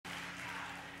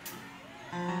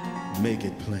Make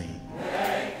it plain.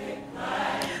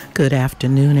 Good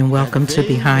afternoon and welcome to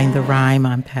Behind the Rhyme.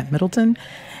 I'm Pat Middleton,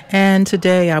 and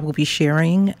today I will be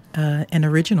sharing an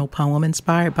original poem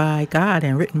inspired by God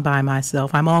and written by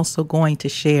myself. I'm also going to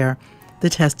share the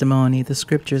testimony, the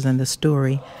scriptures, and the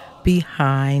story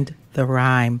behind the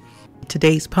rhyme.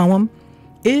 Today's poem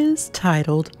is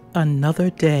titled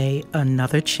Another Day,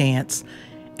 Another Chance.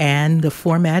 And the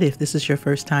format, if this is your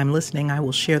first time listening, I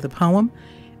will share the poem.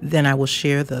 Then I will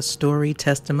share the story,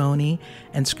 testimony,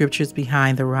 and scriptures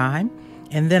behind the rhyme.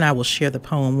 And then I will share the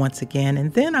poem once again.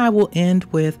 And then I will end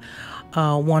with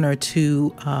one or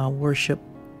two worship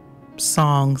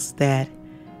songs that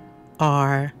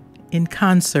are in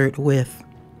concert with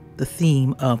the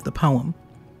theme of the poem.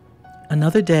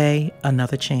 Another day,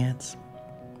 another chance.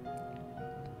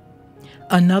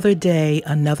 Another day,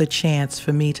 another chance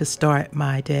for me to start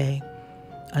my day.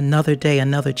 Another day,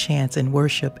 another chance in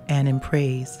worship and in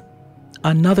praise.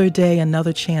 Another day,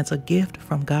 another chance, a gift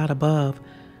from God above.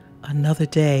 Another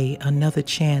day, another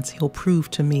chance, He'll prove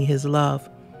to me His love.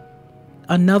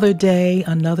 Another day,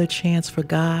 another chance for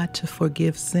God to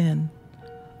forgive sin.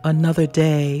 Another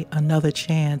day, another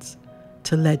chance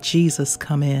to let Jesus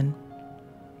come in.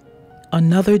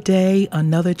 Another day,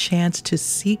 another chance to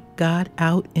seek God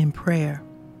out in prayer.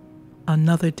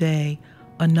 Another day,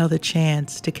 another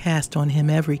chance to cast on Him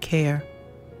every care.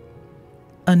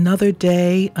 Another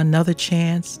day, another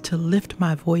chance to lift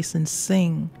my voice and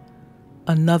sing.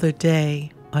 Another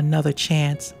day, another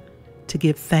chance to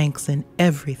give thanks in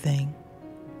everything.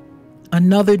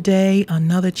 Another day,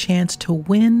 another chance to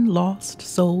win lost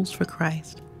souls for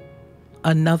Christ.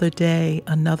 Another day,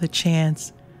 another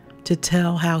chance to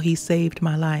tell how He saved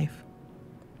my life.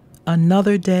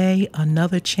 Another day,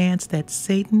 another chance that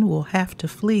Satan will have to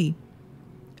flee.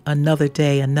 Another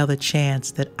day, another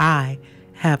chance that I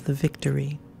have the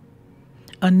victory.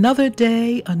 Another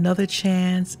day, another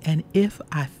chance, and if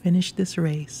I finish this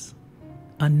race,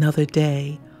 another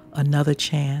day, another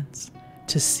chance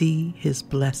to see His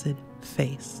blessed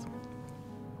face.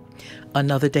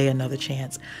 Another day, another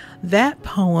chance. That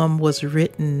poem was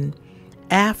written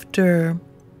after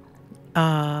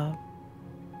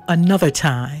another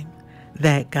time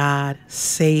that God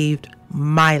saved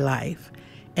my life.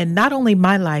 And not only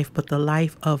my life, but the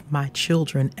life of my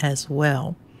children as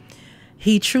well.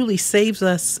 He truly saves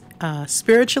us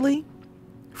spiritually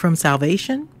from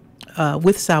salvation,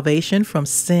 with salvation from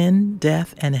sin,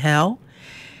 death, and hell.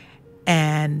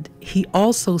 And He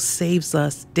also saves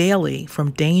us daily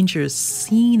from dangers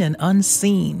seen and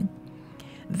unseen.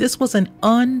 This was an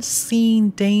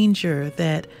unseen danger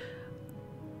that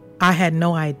I had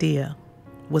no idea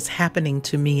was happening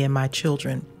to me and my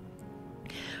children.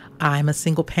 I'm a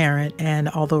single parent, and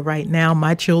although right now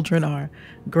my children are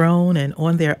grown and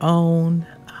on their own,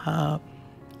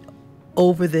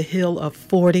 over the hill of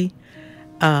 40,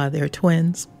 they're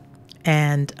twins,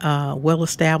 and well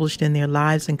established in their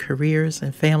lives and careers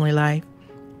and family life.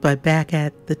 But back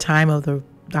at the time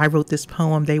I wrote this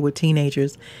poem, they were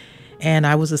teenagers, and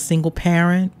I was a single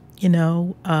parent,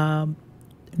 new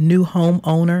home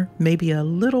owner, maybe a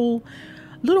little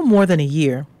more than a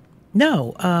year.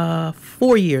 No,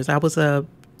 4 years. I was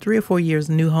 3 or 4 years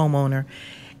new homeowner,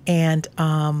 and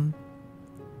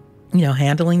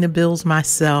handling the bills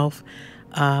myself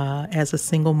as a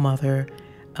single mother,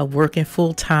 working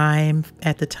full time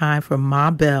at the time for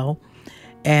Ma Bell,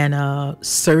 and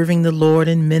serving the Lord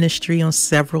in ministry on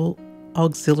several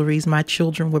auxiliaries. My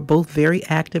children were both very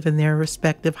active in their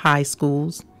respective high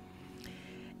schools,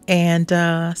 and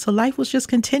so life was just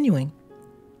continuing.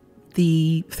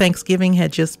 The Thanksgiving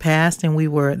had just passed, and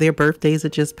their birthdays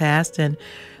had just passed, and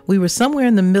we were somewhere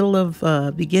in the middle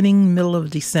of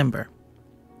December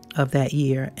of that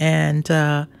year. And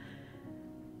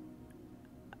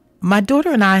my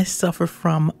daughter and I suffer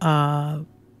from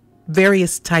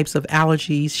various types of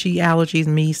allergies. She allergies,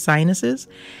 me sinuses.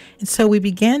 And so we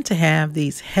began to have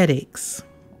these headaches,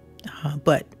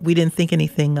 but we didn't think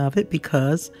anything of it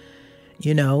because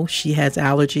she has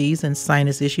allergies and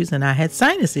sinus issues, and I had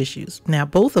sinus issues. Now,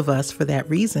 both of us, for that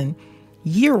reason,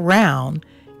 year round,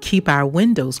 keep our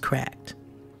windows cracked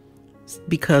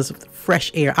because of the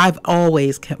fresh air. I've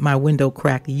always kept my window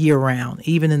cracked year round.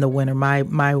 Even in the winter, my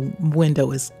window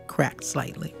is cracked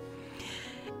slightly.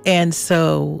 And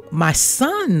so my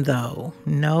son, though,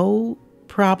 no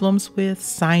problems with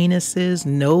sinuses,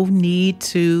 no need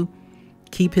to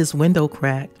keep his window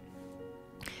cracked.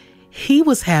 He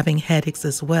was having headaches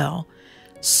as well,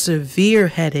 severe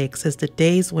headaches as the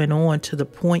days went on, to the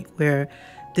point where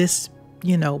this,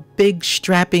 big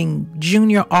strapping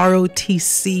junior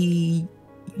ROTC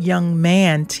young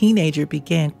man, teenager,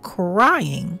 began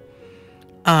crying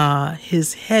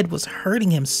his head was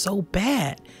hurting him so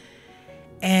bad.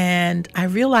 And I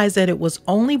realized that it was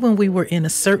only when we were in a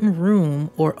certain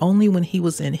room or only when he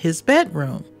was in his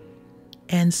bedroom.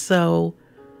 And so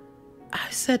I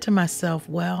said to myself,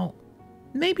 well,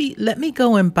 maybe let me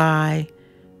go and buy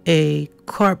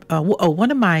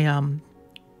one of my,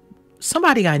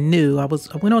 somebody I knew. I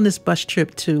went on this bus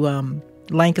trip to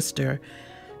Lancaster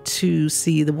to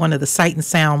see one of the Sight and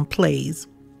Sound plays.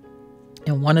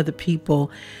 And one of the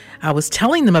people, I was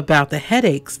telling them about the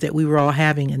headaches that we were all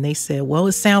having. And they said, well,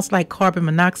 it sounds like carbon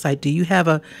monoxide. Do you have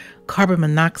a carbon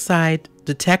monoxide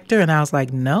detector? And I was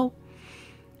like, no.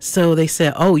 So they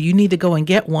said, oh, you need to go and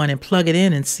get one and plug it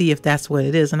in and see if that's what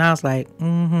it is. And I was like,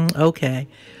 okay.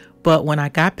 But when I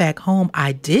got back home,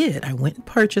 I did. I went and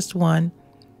purchased one,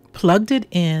 plugged it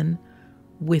in.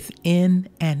 Within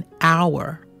an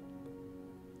hour,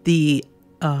 the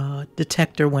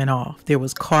detector went off. There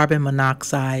was carbon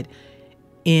monoxide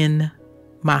in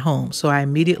my home. So I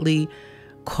immediately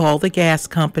called the gas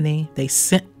company. They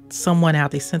sent someone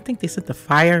out. I think they sent the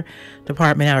fire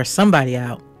department out or somebody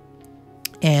out.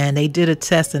 And they did a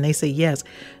test and they said, yes,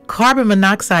 carbon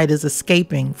monoxide is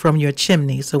escaping from your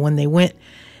chimney. So when they went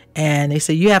and they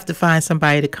said, you have to find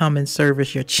somebody to come and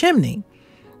service your chimney,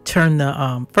 turn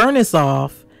the furnace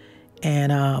off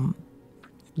and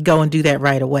go and do that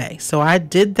right away. So I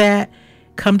did that.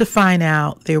 Come to find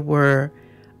out, there were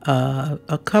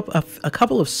a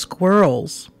couple of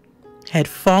squirrels had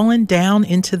fallen down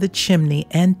into the chimney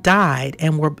and died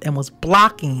and was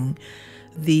blocking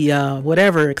the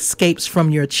whatever escapes from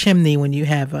your chimney when you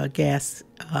have gas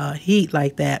heat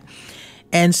like that.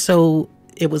 And so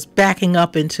it was backing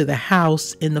up into the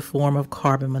house in the form of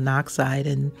carbon monoxide.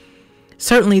 And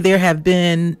certainly there have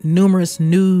been numerous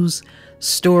news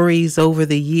stories over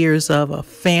the years of a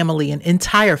family and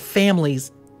entire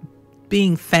families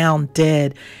being found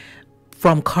dead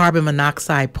from carbon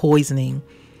monoxide poisoning.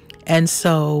 And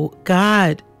so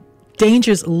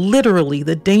dangers, literally,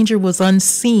 the danger was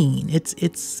unseen.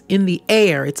 It's in the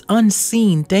air. It's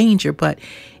unseen danger, but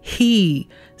he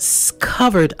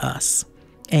covered us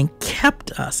and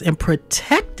kept us and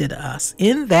protected us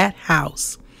in that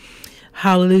house.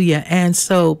 Hallelujah. And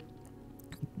so,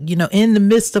 in the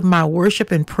midst of my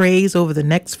worship and praise over the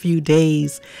next few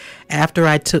days, after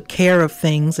I took care of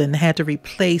things and had to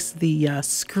replace the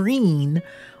screen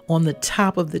on the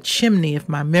top of the chimney, if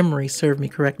my memory served me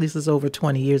correctly, this is over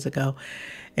 20 years ago.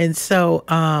 And so,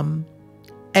 and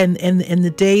in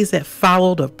the days that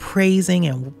followed of praising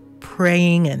and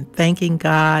praying and thanking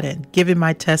God and giving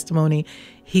my testimony,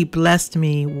 he blessed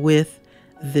me with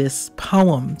this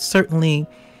poem. Certainly,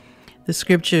 the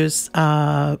scriptures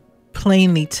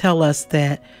plainly tell us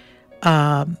that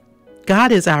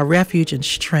God is our refuge and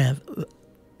strength.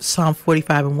 Psalm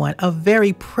 45:1, a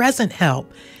very present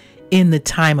help in the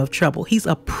time of trouble. He's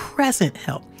a present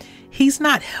help. He's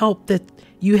not help that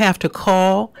you have to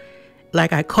call.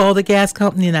 Like I call the gas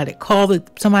company and I call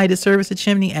somebody to service the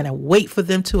chimney and I wait for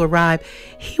them to arrive.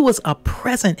 He was a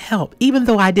present help, even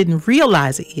though I didn't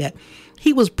realize it yet.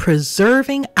 He was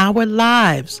preserving our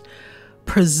lives,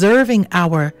 preserving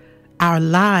our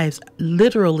lives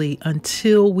literally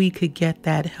until we could get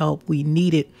that help we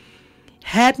needed.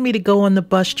 Had me to go on the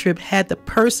bus trip, had the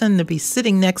person to be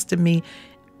sitting next to me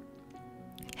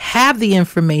have the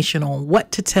information on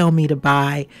what to tell me to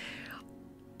buy.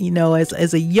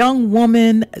 As a young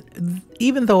woman,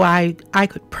 even though I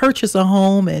could purchase a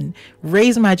home and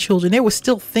raise my children, there were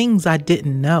still things I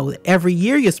didn't know. Every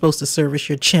year you're supposed to service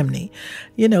your chimney.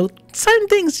 Certain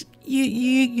things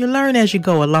you learn as you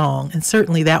go along. And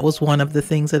certainly that was one of the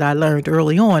things that I learned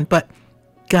early on. But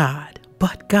God,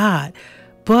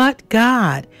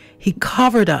 he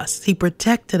covered us. He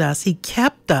protected us. He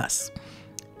kept us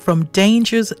from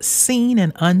dangers seen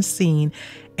and unseen.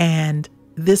 And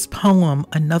this poem,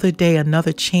 Another Day,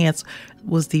 Another Chance,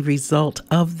 was the result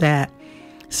of that.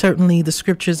 Certainly the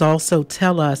scriptures also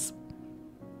tell us,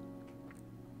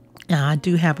 I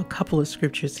do have a couple of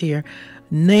scriptures here,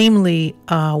 namely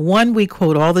one we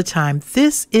quote all the time,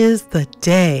 this is the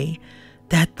day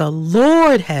that the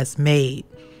Lord has made.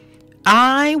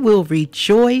 I will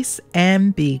rejoice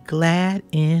and be glad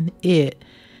in it.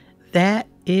 That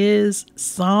is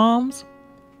Psalms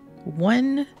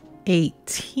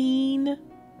 118.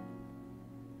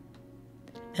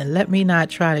 And let me not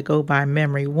try to go by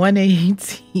memory.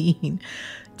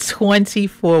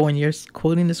 118:24. When you're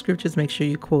quoting the scriptures, make sure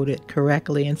you quote it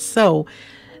correctly. And so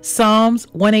Psalms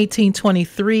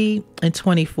 118:23 and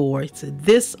 24. It said,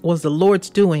 this was the Lord's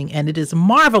doing, and it is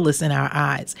marvelous in our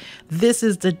eyes. This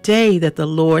is the day that the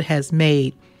Lord has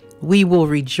made. We will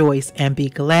rejoice and be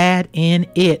glad in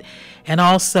it. And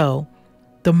also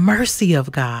The mercy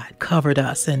of God covered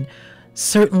us. And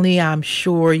certainly I'm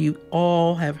sure you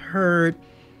all have heard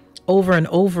over and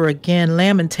over again,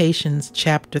 Lamentations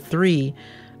chapter 3,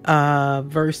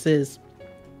 verses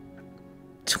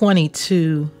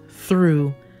 22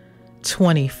 through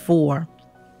 24.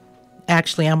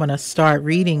 Actually, I'm going to start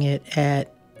reading it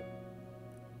at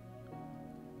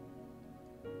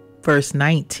verse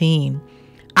 19.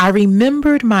 I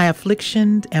remembered my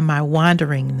affliction and my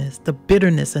wanderingness, the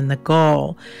bitterness and the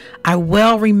gall. I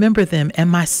well remember them, and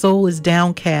my soul is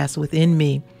downcast within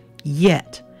me.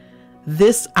 Yet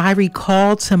this I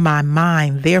recall to my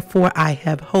mind, therefore I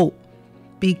have hope.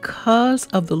 Because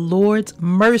of the Lord's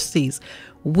mercies,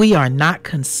 we are not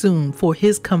consumed, for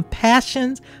his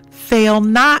compassions fail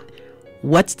not.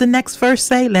 What's the next verse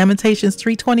say? Lamentations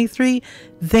 3:23.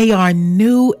 They are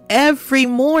new every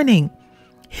morning.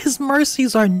 His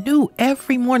mercies are new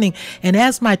every morning. And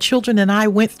as my children and I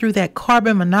went through that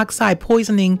carbon monoxide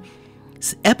poisoning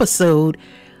episode,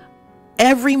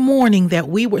 every morning that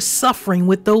we were suffering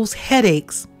with those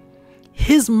headaches,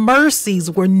 his mercies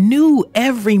were new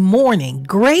every morning.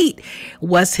 Great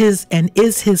was his and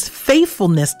is his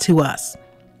faithfulness to us,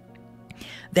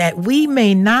 that we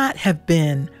may not have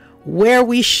been where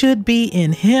we should be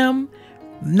in him,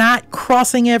 not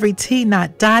crossing every T,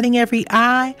 not dotting every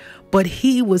I, but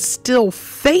he was still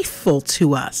faithful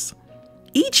to us.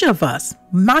 Each of us,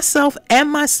 myself and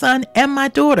my son and my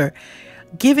daughter,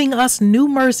 giving us new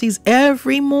mercies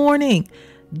every morning,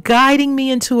 guiding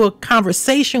me into a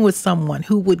conversation with someone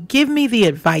who would give me the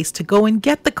advice to go and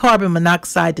get the carbon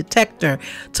monoxide detector,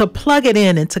 to plug it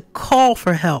in and to call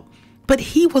for help. But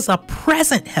he was a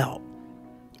present help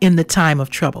in the time of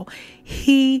trouble.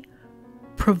 He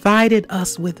provided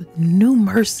us with new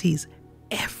mercies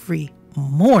every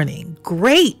morning.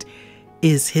 Great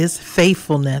is his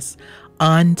faithfulness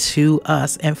unto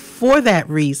us. And for that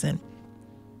reason,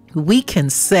 we can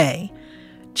say,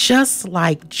 just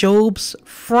like Job's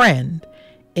friend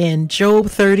in Job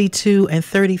 32 and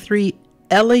 33,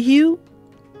 Elihu,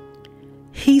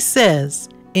 he says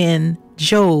in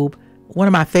Job, one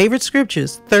of my favorite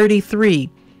scriptures, 33,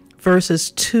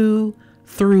 verses 2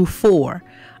 through 4,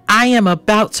 I am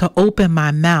about to open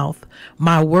my mouth.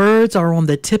 My words are on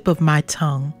the tip of my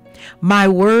tongue. My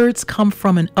words come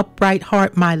from an upright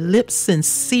heart. My lips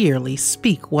sincerely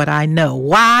speak what I know.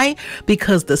 Why?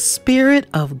 Because the Spirit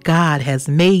of God has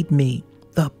made me.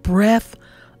 The breath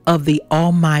of the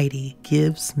Almighty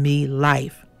gives me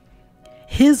life.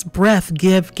 His breath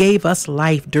gave us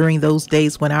life during those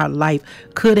days when our life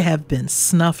could have been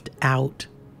snuffed out.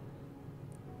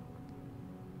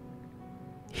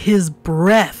 His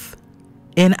breath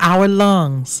in our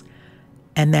lungs,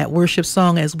 and that worship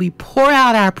song as we pour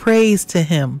out our praise to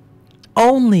him,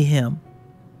 only him.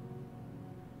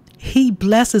 He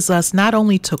blesses us not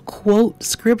only to quote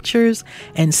scriptures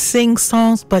and sing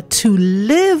songs, but to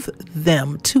live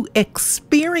them, to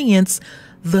experience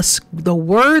the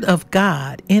word of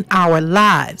God in our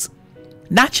lives,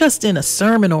 not just in a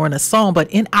sermon or in a song,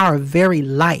 but in our very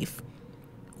life.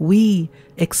 We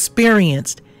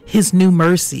experienced his new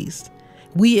mercies.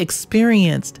 We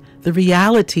experienced the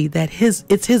reality that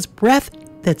it's his breath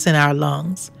that's in our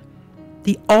lungs.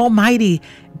 The Almighty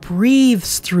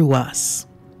breathes through us,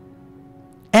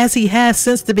 as he has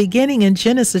since the beginning in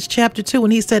Genesis chapter 2,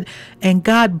 when he said, and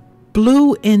God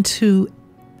blew into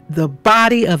the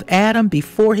body of Adam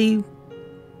before he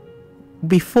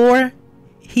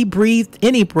breathed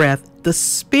any breath. The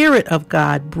Spirit of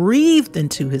God breathed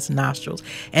into his nostrils,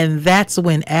 and that's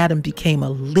when Adam became a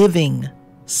living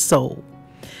soul.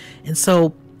 And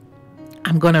so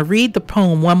I'm going to read the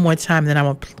poem one more time, then I'm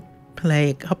going to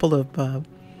play a couple of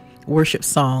worship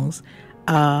songs.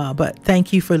 But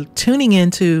thank you for tuning in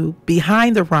to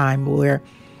Behind the Rhyme, where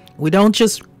we don't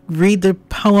just read the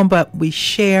poem, but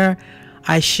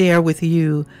I share with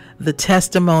you the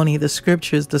testimony, the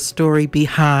scriptures, the story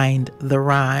behind the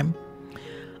rhyme.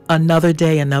 Another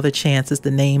Day, Another Chance is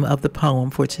the name of the poem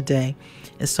for today.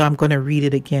 And so I'm going to read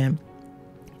it again.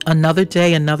 Another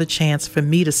day, another chance for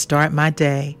me to start my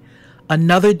day.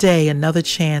 Another day, another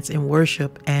chance in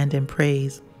worship and in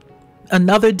praise.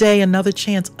 Another day, another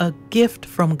chance, a gift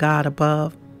from God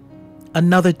above.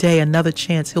 Another day, another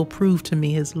chance, he'll prove to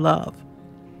me his love.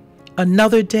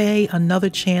 Another day, another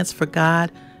chance for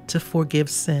God to forgive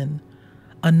sin.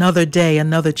 Another day,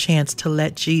 another chance to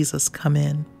let Jesus come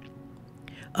in.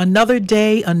 Another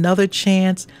day, another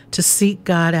chance to seek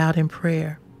God out in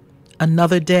prayer.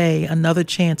 Another day, another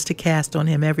chance to cast on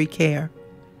him every care.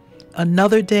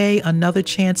 Another day, another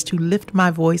chance to lift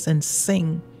my voice and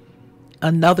sing.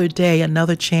 Another day,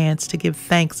 another chance to give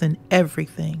thanks in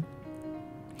everything.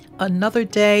 Another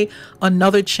day,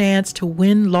 another chance to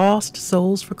win lost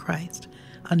souls for Christ.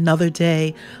 Another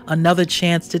day, another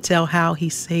chance to tell how he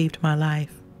saved my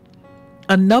life.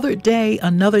 Another day,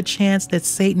 another chance that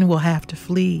Satan will have to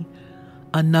flee.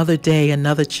 Another day,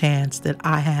 another chance that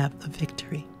I have the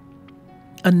victory.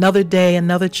 Another day,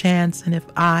 another chance, and if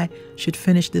I should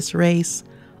finish this race,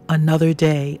 another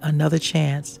day, another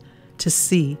chance to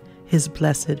see his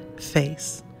blessed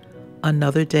face.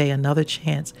 Another day, another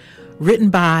chance.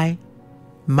 Written by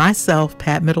myself,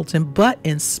 Pat Middleton, but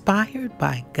inspired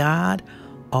by God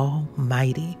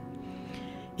Almighty.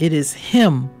 It is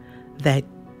him that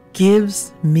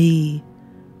gives me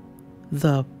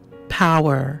the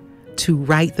power to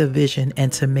write the vision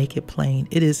and to make it plain.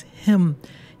 It is him.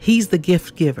 He's the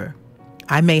gift giver.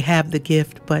 I may have the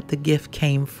gift, but the gift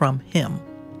came from him.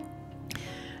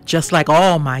 Just like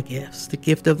all my gifts, the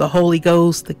gift of the Holy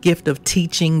Ghost, the gift of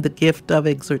teaching, the gift of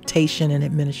exhortation and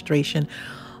administration,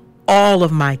 all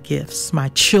of my gifts, my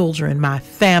children, my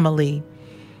family,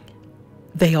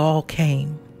 they all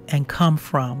came and come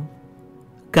from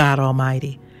God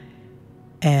Almighty.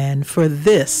 And for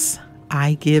this,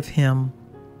 I give him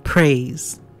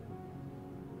praise.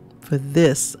 For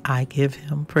this, I give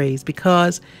him praise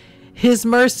because his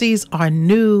mercies are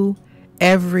new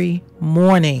every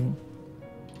morning.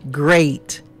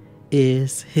 Great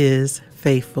is his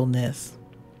faithfulness.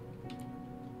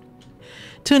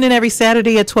 Tune in every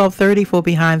Saturday at 12:30 for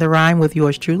Behind the Rhyme with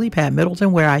yours truly, Pat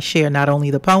Middleton, where I share not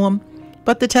only the poem,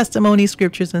 but the testimony,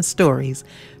 scriptures, and stories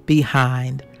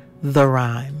behind the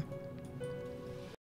rhyme.